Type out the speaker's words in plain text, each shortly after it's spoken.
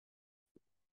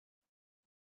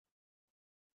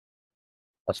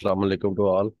अस्सलाम वालेकुम to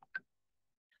all.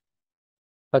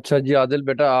 अच्छा जी, आदिल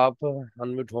बेटा आप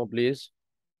अनम्यूट हो प्लीज।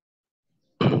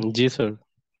 Ji sir.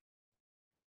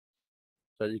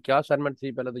 अच्छा जी, क्या असाइनमेंट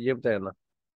थी पहले तो ये बताया ना।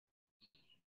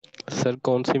 सर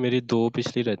कौन सी मेरी दो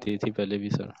पिछली रहती थी पहले भी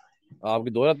सर। आपकी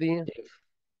दो आती हैं।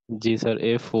 जी सर,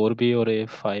 A4 भी और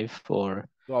A5 और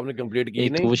तो आपने कंप्लीट की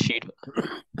एक तो नहीं? वो शीट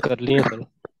कर ली है सर।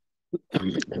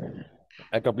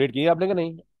 कंप्लीट की आपने कि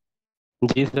नहीं?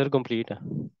 जी सर कंप्लीट है।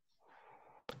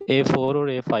 A4 और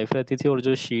A5 रहती थी और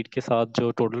जो शीट के साथ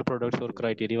जो टोटल प्रोडक्ट्स और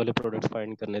क्राइटेरिया वाले प्रोडक्ट्स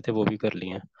फाइंड करने थे वो भी कर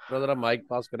लिए हैं। तो जरा माइक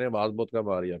पास करें, आवाज बहुत कम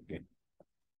आ रही है आपकी।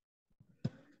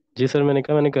 जी सर, मैंने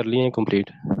कहा मैंने कर लिए हैं कंप्लीट।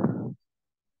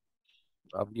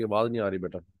 आपकी आवाज नहीं आ रही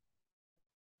बेटा।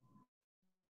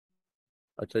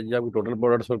 अच्छा जी, आपकी टोटल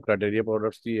प्रोडक्ट्स और क्राइटेरिया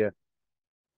प्रोडक्ट्स की है।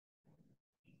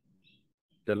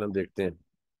 चलें देखते हैं।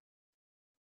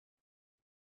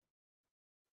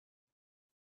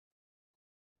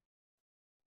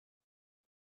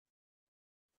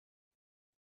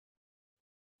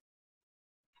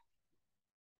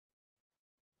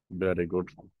 Very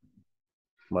good.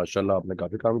 माशाल्लाह आपने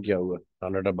काफी काम किया हुआ है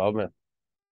 100 अबाव में।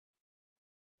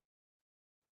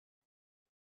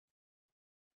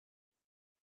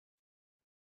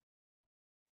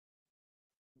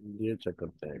 ये चेक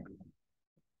करते हैं।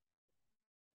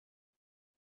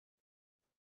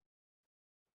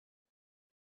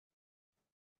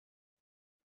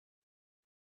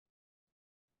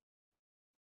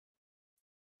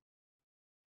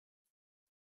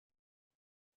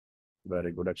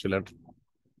 Very good, excellent,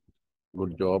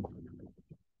 good job.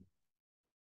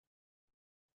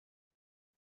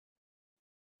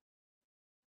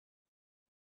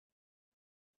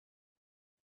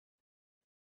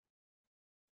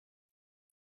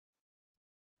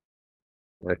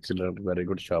 Excellent, very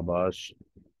good, शाबाश।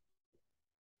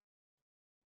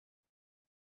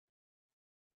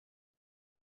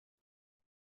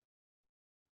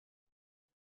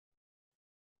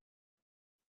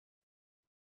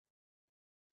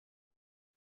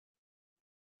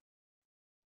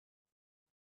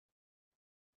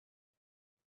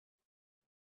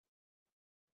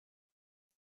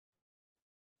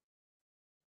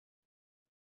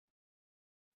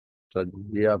 तो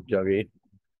ये आप जाके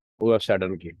पूरा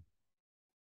सैडन की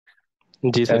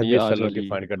जी सर, ये एफबीए आज सेलर की वाली।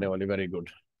 फाइंड करने वाली। Very good.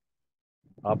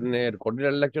 आपने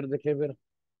रिकॉर्डेड लेक्चर देखे फिर?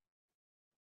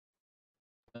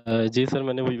 जी सर,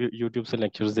 मैंने वो यूट्यूब से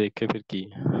लेक्चर्स देख के फिर की।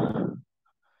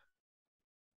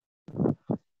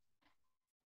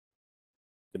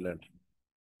 Excellent,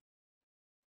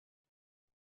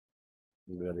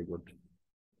 very good.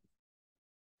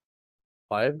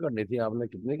 5 करनी थी आपने,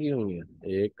 कितने की हुई है?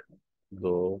 एक,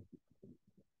 दो,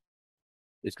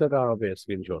 इसका कहाँ पे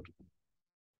स्क्रीनशॉट?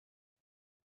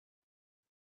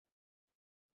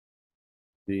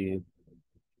 तीन,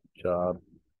 चार,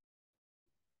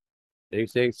 एक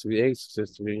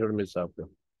स्क्रीनशॉट मिस आपका।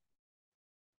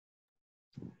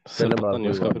 सर चलें पता बात, नहीं,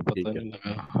 कोई उसका बात फिर नहीं, पता ठीक है। नहीं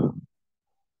लगा।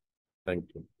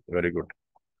 Thank you, very good.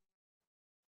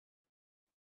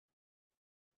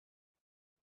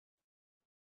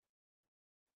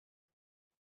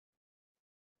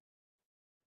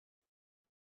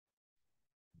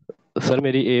 Sir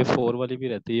मेरी A4 वाली भी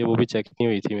रहती है, वो भी चेक नहीं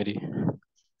हुई थी मेरी।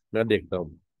 मैं देखता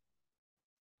हूँ।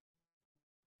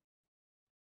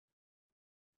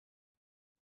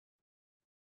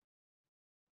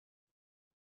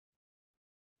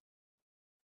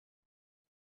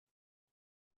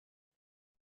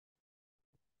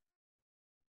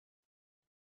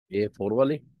 A4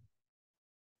 वाली।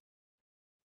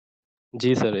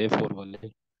 जी सर, A4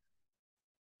 वाली।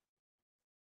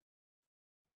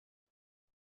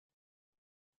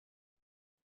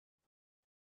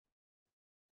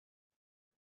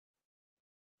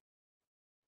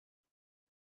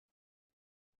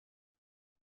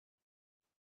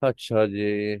 अच्छा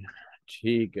जी,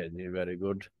 ठीक है जी, very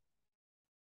good,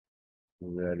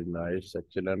 very nice,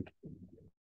 excellent,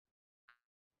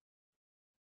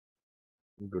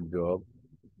 good job,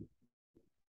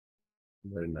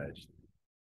 very nice,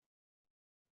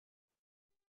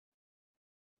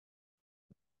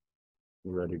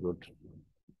 very good,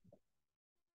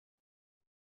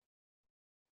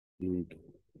 ठीक,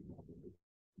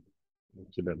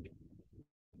 excellent,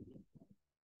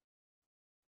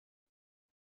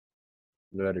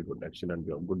 very good, excellent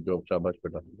job, good job, शाबाश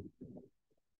बेटा।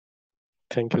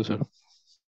 Thank you sir.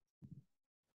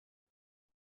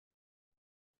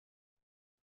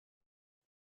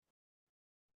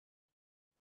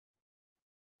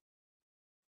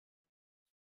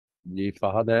 जी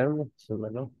फहद है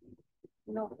मैडम।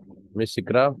 मिस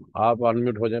सिकरा, आप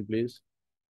अनम्यूट हो जाएं प्लीज।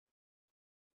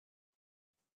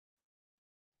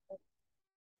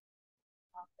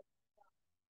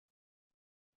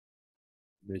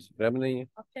 स्क्रैप नहीं है।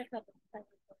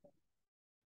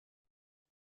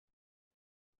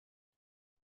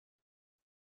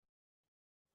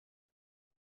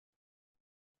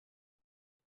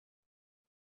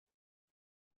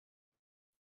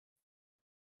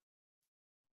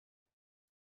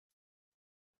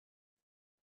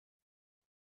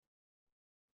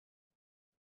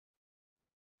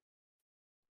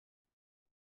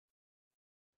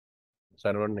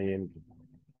 सर्वर नहीं है इनकी।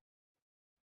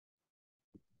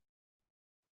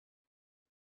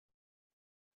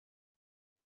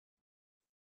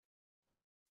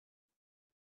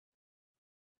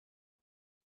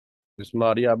 इसमें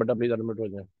आ रही है, आप बेटा प्लीज अनम्यूट हो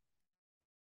जाए।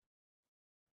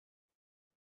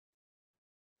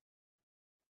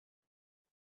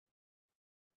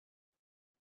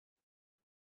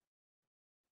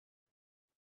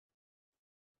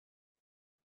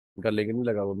 इनका लेकिन नहीं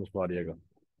लगा वो मिस मारिया का।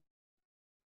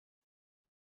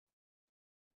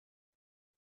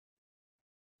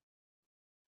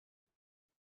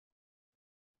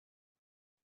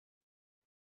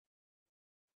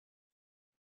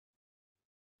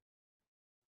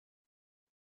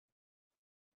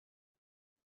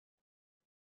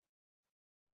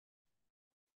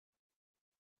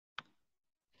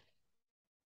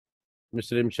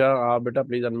 मिस रिमशा, आप बेटा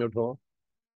प्लीज अनम्यूट हो।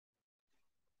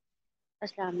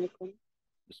 अस्सलाम वालेकुम।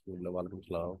 बिस्मिल्लाह, वालेकुम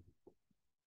सलाम।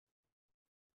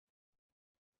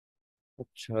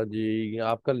 अच्छा जी,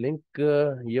 आपका लिंक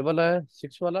ये वाला है,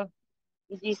 6 वाला।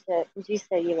 जी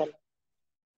सर, ये वाला।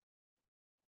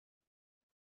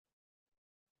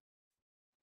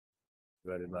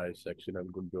 Very nice, excellent,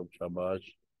 good job,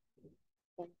 शाबाश।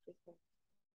 Thank you sir.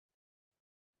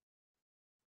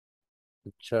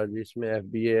 अच्छा जी, इसमें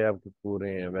FBA आपके पूरे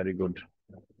हैं, वेरी गुड,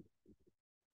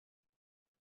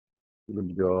 गुड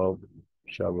जॉब,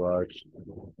 शाबाश,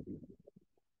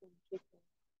 thank you sir.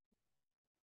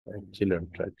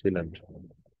 Excellent excellent.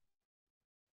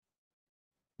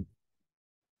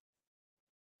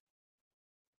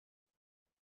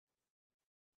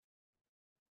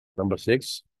 Number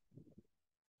 6,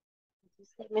 ji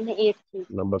sir, मैंने 8 की।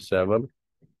 नंबर 7,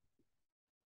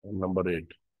 नंबर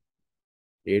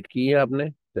 8 की है आपने।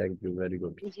 Thank you, very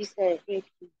good, ji sir, 8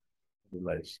 की।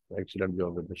 नाइस, एक्सीलेंट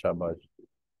जॉब है, शाबाश।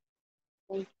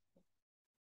 थैंक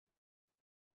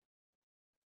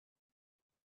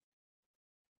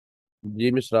जी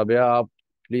मिस राबिया, आप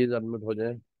प्लीज अनम्यूट हो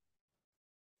जाएं।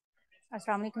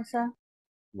 अस्सलाम वालेकुम सर।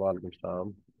 वालेकुम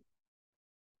सलाम।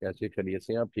 कैसी खैरियत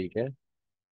से हैं आप, ठीक हैं?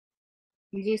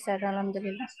 जी सर,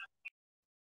 अल्हम्दुलिल्लाह।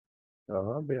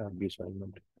 हाँ भैया, आपकी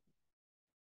असाइनमेंट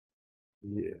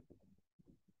ये।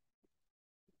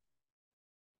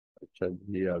 अच्छा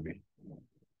जी, आ गई।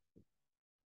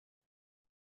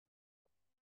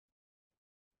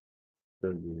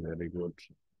 चलिए, very good.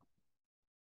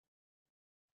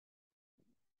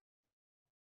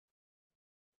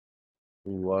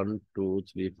 1 2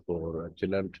 3 4,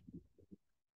 excellent.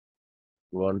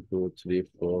 1 2 3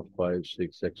 4 5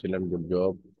 6, excellent, good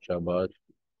job, शाबाश,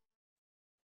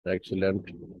 excellent,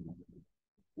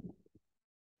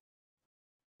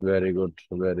 very good,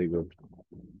 very good,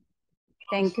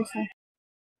 thank you sir.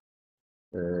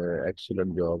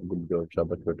 Excellent job, good job,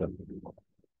 शाबाश बेटा,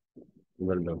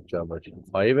 वेल डन, शाबाश।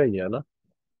 5 है ये ना?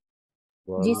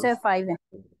 जी 1 सर, 5 है।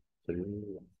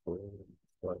 3 4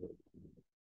 5।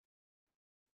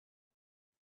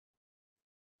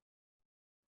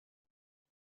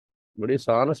 बड़ी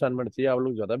आसान असाइनमेंट थी, आप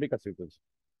लोग ज्यादा भी कर सकते थे।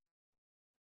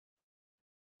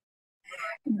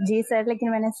 जी सर, लेकिन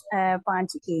मैंने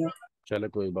 5 किए। चले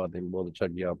कोई बात नहीं, बहुत अच्छा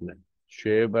किया आपने।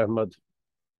 शेब अहमद,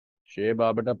 शेब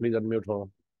आप बेटा प्लीज अनम्यूट हो।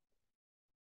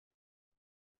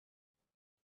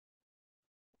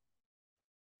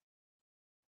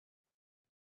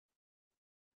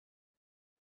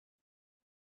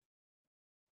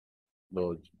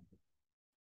 दो।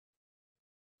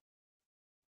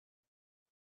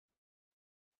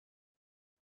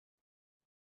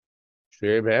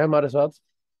 शेब है हमारे साथ।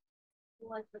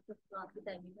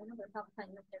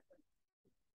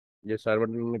 ये सर्वर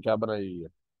ने क्या बनाई हुई है?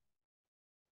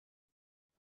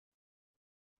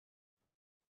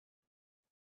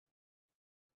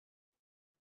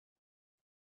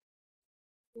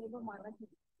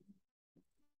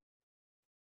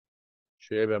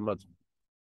 शेब अहमद।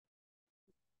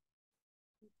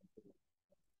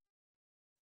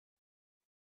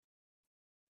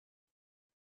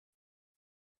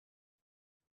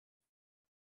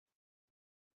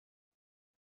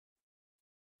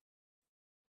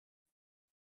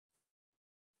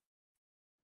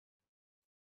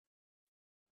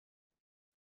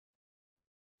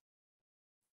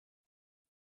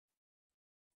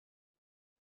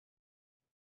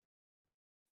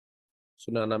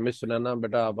 सुनाना, मिस सुनाना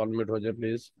बेटा आप अनम्यूट हो जाए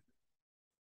please.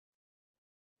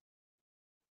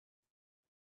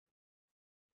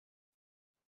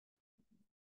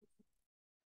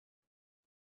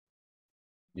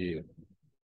 Ji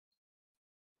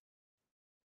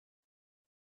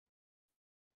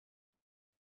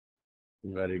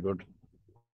very good,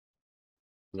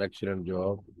 excellent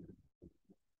job,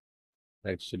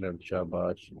 excellent,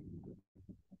 शाबाश,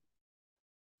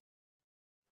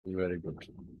 वेरी गुड,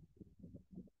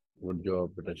 गुड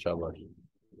जॉब बेटा, शाबाश।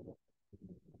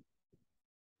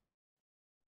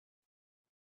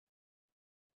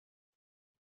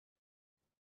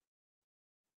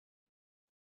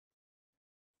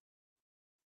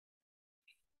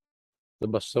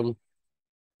 तबस्सुम,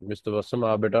 मिस तबस्सुम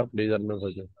आप बेटा प्लीज अनम्यूट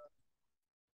हो जाए।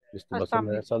 मिस अस्सलाम तबस्सुम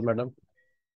है वालेकुम। साथ मैडम।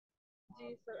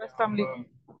 जी सर, अस्सलाम वालेकुम।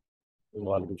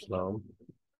 वालेकुम सलाम।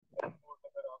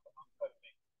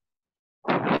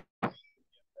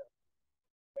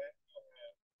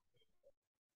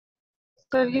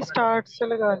 सर ये स्टार्ट से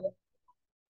लगा लें।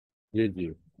 जी जी,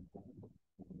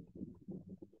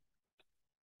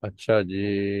 अच्छा जी,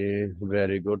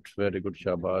 वेरी गुड,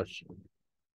 शाबाश,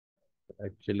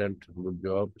 एक्सीलेंट, गुड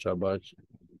जॉब, शाबाश,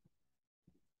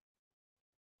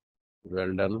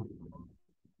 well done.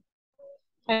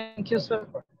 Thank you sir.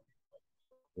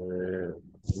 Well,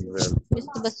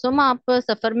 mister बस्सुम आप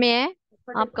सफर में हैं,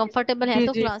 आप कंफर्टेबल हैं जी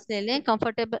तो जी क्लास ले लें,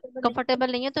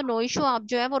 कंफर्टेबल नहीं है तो नो इशू, आप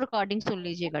जो है वो रिकॉर्डिंग सुन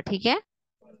लीजिएगा, ठीक है?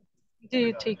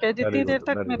 जी ठीक है, वेरी जितनी देर गुड,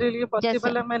 तक वेरी मेरे गुड, लिए जैसे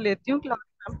पॉसिबल है मैं लेती हूँ क्लास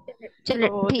मैम। चले,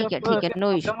 तो ठीक जब है, ठीक है, फिर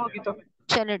नो इशू, प्रॉब्लम होगी तो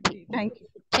चले जी थैंक यू।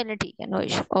 चले ठीक है, no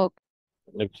issue,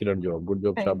 okay. Excellent job, good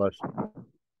job, thank शाबाश।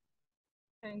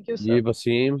 Thank you ji sir.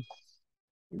 Wasim,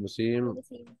 Wasim,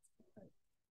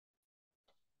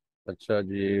 अच्छा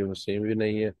जी, वसीम भी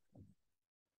नहीं है।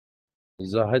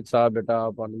 जाहिद साहब बेटा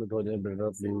आप अनम्यूट हो जाए बेटा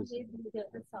प्लीज,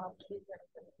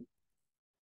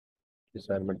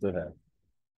 असाइनमेंट तो है।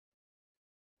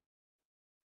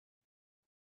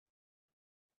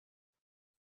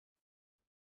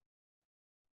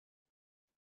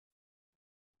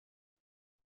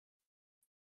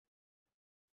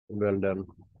 वेल डन,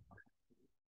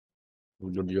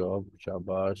 गुड जॉब,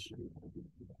 शाबाश,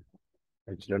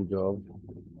 excellent job,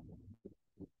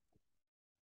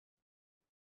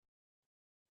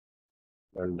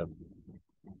 well done,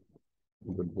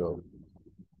 good job,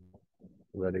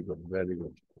 very good, very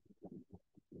good.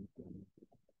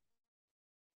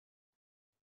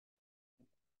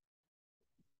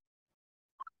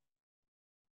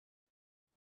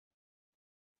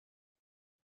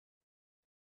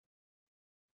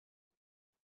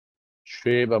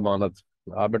 Shoaib अमानत,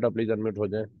 आप बेटा प्लीज अनम्यूट हो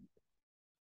जाए।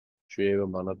 शुएब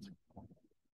अमानत,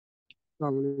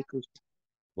 वालेकुम।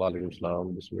 वालेकुम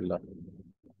सलाम, बिस्मिल्लाह,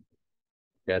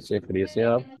 कैसे खरीद से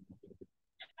आप?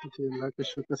 जी अल्लाह का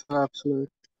शुक्र सर, आप सुनाए।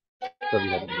 सब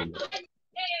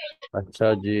अल्हम्दुलिल्लाह।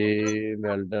 अच्छा जी,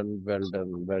 well done, well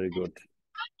done, very good,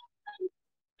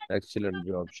 excellent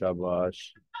job,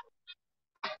 शाबाश,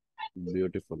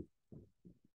 beautiful,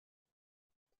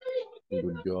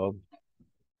 good job,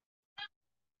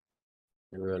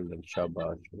 well done,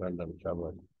 शाबाश, वेल डन,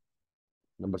 शाबाश।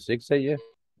 नंबर 6 है ये,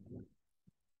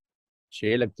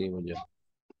 6 लगती है मुझे।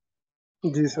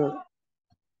 जी सर।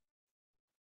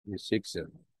 ये 6 है।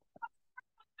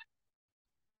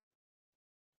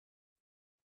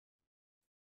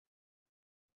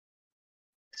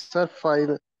 सर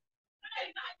 5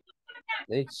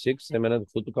 नहीं 6 है, मैंने तो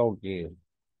खुद काउंट किए हैं।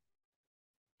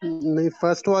 नहीं,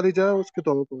 फर्स्ट वाली जो है उसके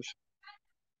दोनों पोर्शन।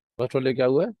 फर्स्ट वाले क्या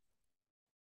हुआ है?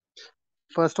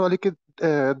 फर्स्ट वाली के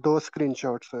दो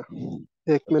स्क्रीनशॉट्स हैं,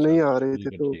 एक में अच्छा नहीं अच्छा, आ रहे थे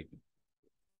ठीक है तो। ठीक है,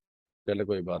 चलो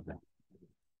कोई बात नहीं।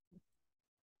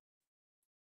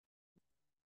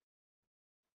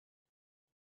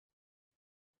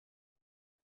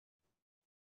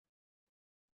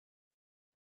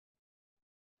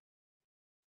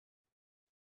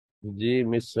 जी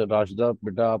मिस राशिदा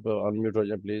बेटा आप अनम्यूट हो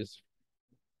जाए प्लीज।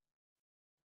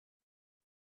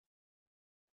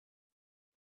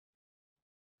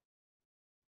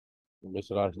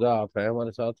 मिस राशिदा आप हैं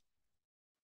हमारे साथ?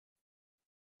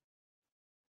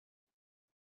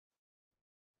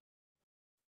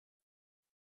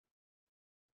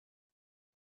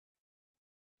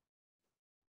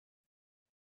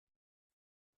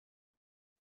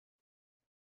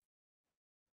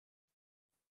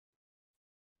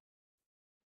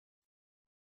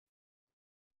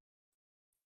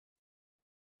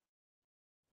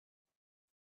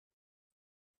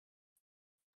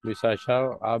 मिस आयशा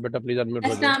आप बेटा प्लीज अनम्यूट हो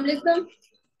जाए। अस्सलाम वालेकुम।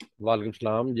 वालेकुम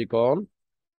सलाम जी, कौन?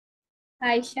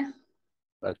 आयशा।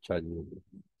 अच्छा जी,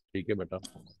 ठीक है बेटा।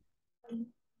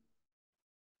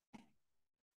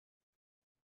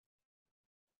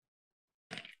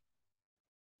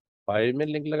 फाइल में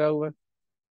लिंक लगा हुआ है।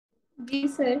 जी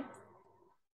sir.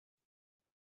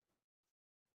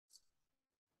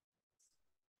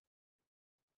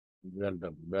 Well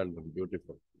done, well done,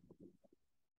 beautiful.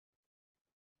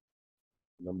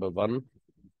 Number 1,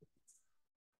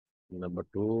 number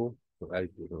 2,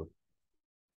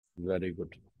 very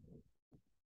good.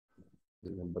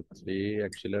 Number 3,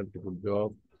 excellent, good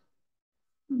job.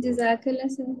 जज़ाकल्लाह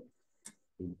sir.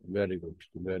 Very good,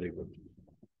 very good,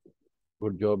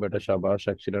 good job बेटा, शाबाश,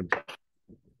 एक्सीलेंट, वेल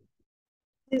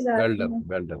डन, जज़ाकल्लाह।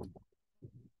 वेल डन,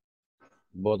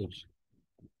 बहुत अच्छा।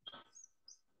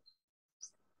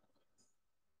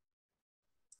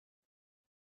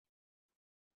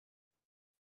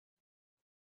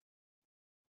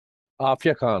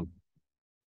 आफिया खान,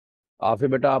 आफिया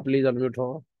बेटा आप प्लीज अनम्यूट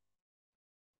हो।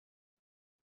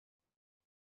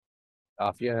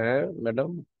 आफिया है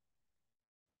मैडम?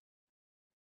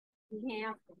 हैं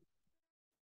आप।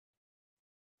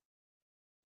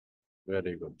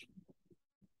 Very good.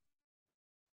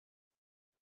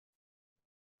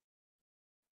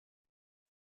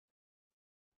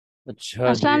 अच्छा जी,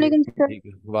 अस्सलाम वालेकुम सर। ठीक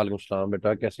है, वालेकुम सलाम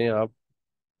बेटा, कैसे हैं आप?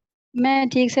 मैं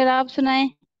ठीक सर, आप सुनाएं।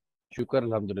 शुक्र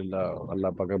अल्हम्दुलिल्लाह,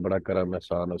 अल्लाह पाक का बड़ा करम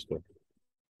एहसान है उसको।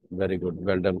 वेरी गुड,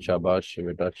 वेल डन, शाबाश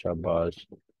बेटा, शाबाश,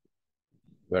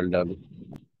 well done,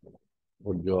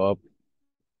 good job.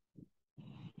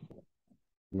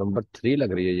 Number 3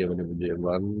 लग रही है ये मुझे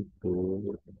 1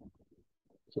 2।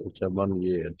 अच्छा 1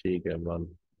 ये है, ठीक है, 1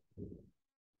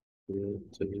 2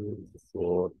 3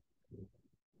 4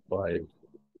 5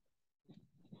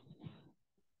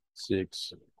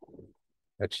 6,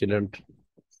 excellent,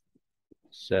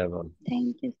 7,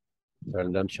 thank you.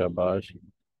 Well done, शाबाश,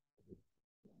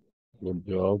 गुड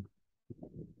जॉब,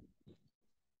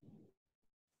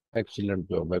 एक्सीलेंट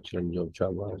जॉब,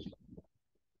 शाबाश।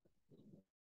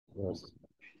 बस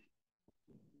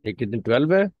ये कितनी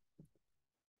 12 है?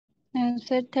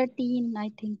 Sir 13 I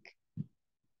think.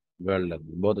 Well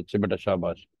done, बहुत अच्छे बेटा,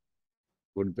 शाबाश,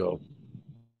 गुड जॉब।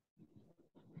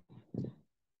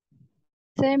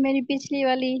 सर मेरी पिछली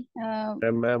वाली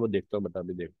मैं वो देखता हूँ बेटा,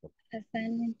 अभी देखता हूँ।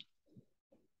 असाइनमेंट।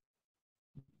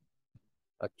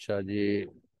 अच्छा जी,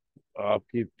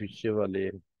 आपकी पीछे वाले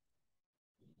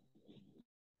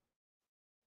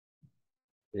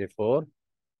A4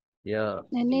 या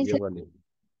नहीं ये सर। वाली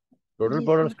टोटल जी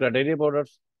प्रोडक्ट्स, सर। क्राइटेरिया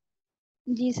प्रोडक्ट्स,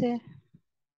 जी सर।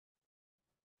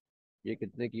 ये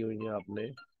कितने की हुई हैं आपने?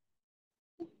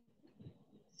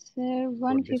 सर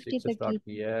 150 26 से तक की। स्टार्ट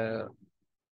किया है,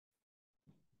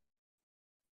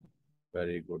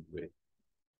 वेरी गुड वे,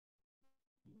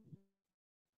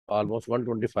 ऑलमोस्ट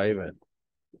 125 है।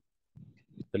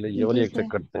 चलिए ये वाली जी एक चेक सर।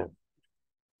 करते हैं।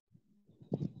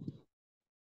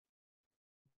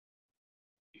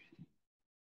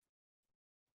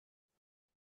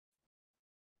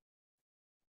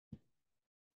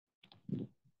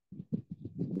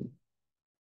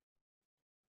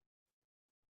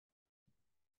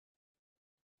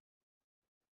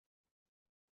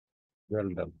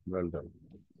 Well done, well done,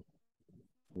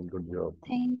 good job,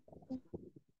 thank.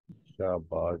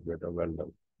 शाबाश बेटा, वेल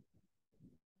डन।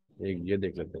 एक ये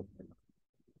देख लेते हैं।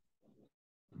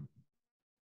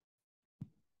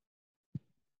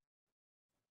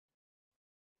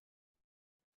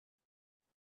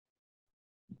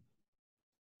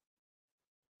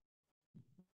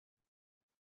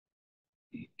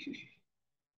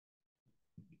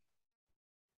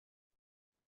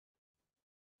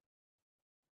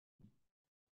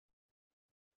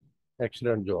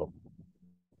 Excellent job,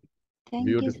 thank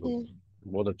you beautiful, sir.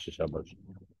 बहुत अच्छे, शाबाश।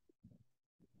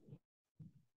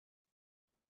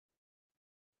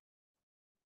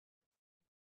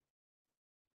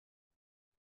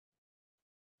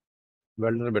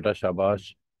 वेल डन बेटा,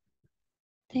 शाबाश।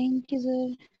 Thank you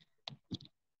sir.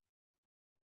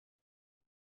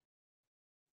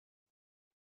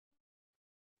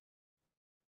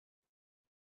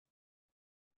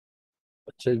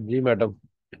 अच्छा जी मैडम,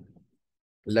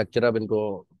 लेक्चर अब इनको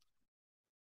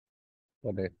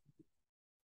अरे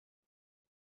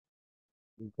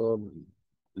इनको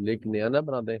लिंक नया ना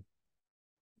बना दें।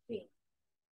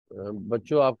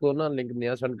 बच्चों आपको ना लिंक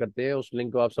नया सेंड करते हैं, उस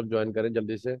लिंक को आप सब ज्वाइन करें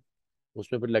जल्दी से,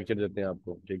 उसमें फिर लेक्चर देते हैं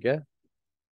आपको, ठीक है?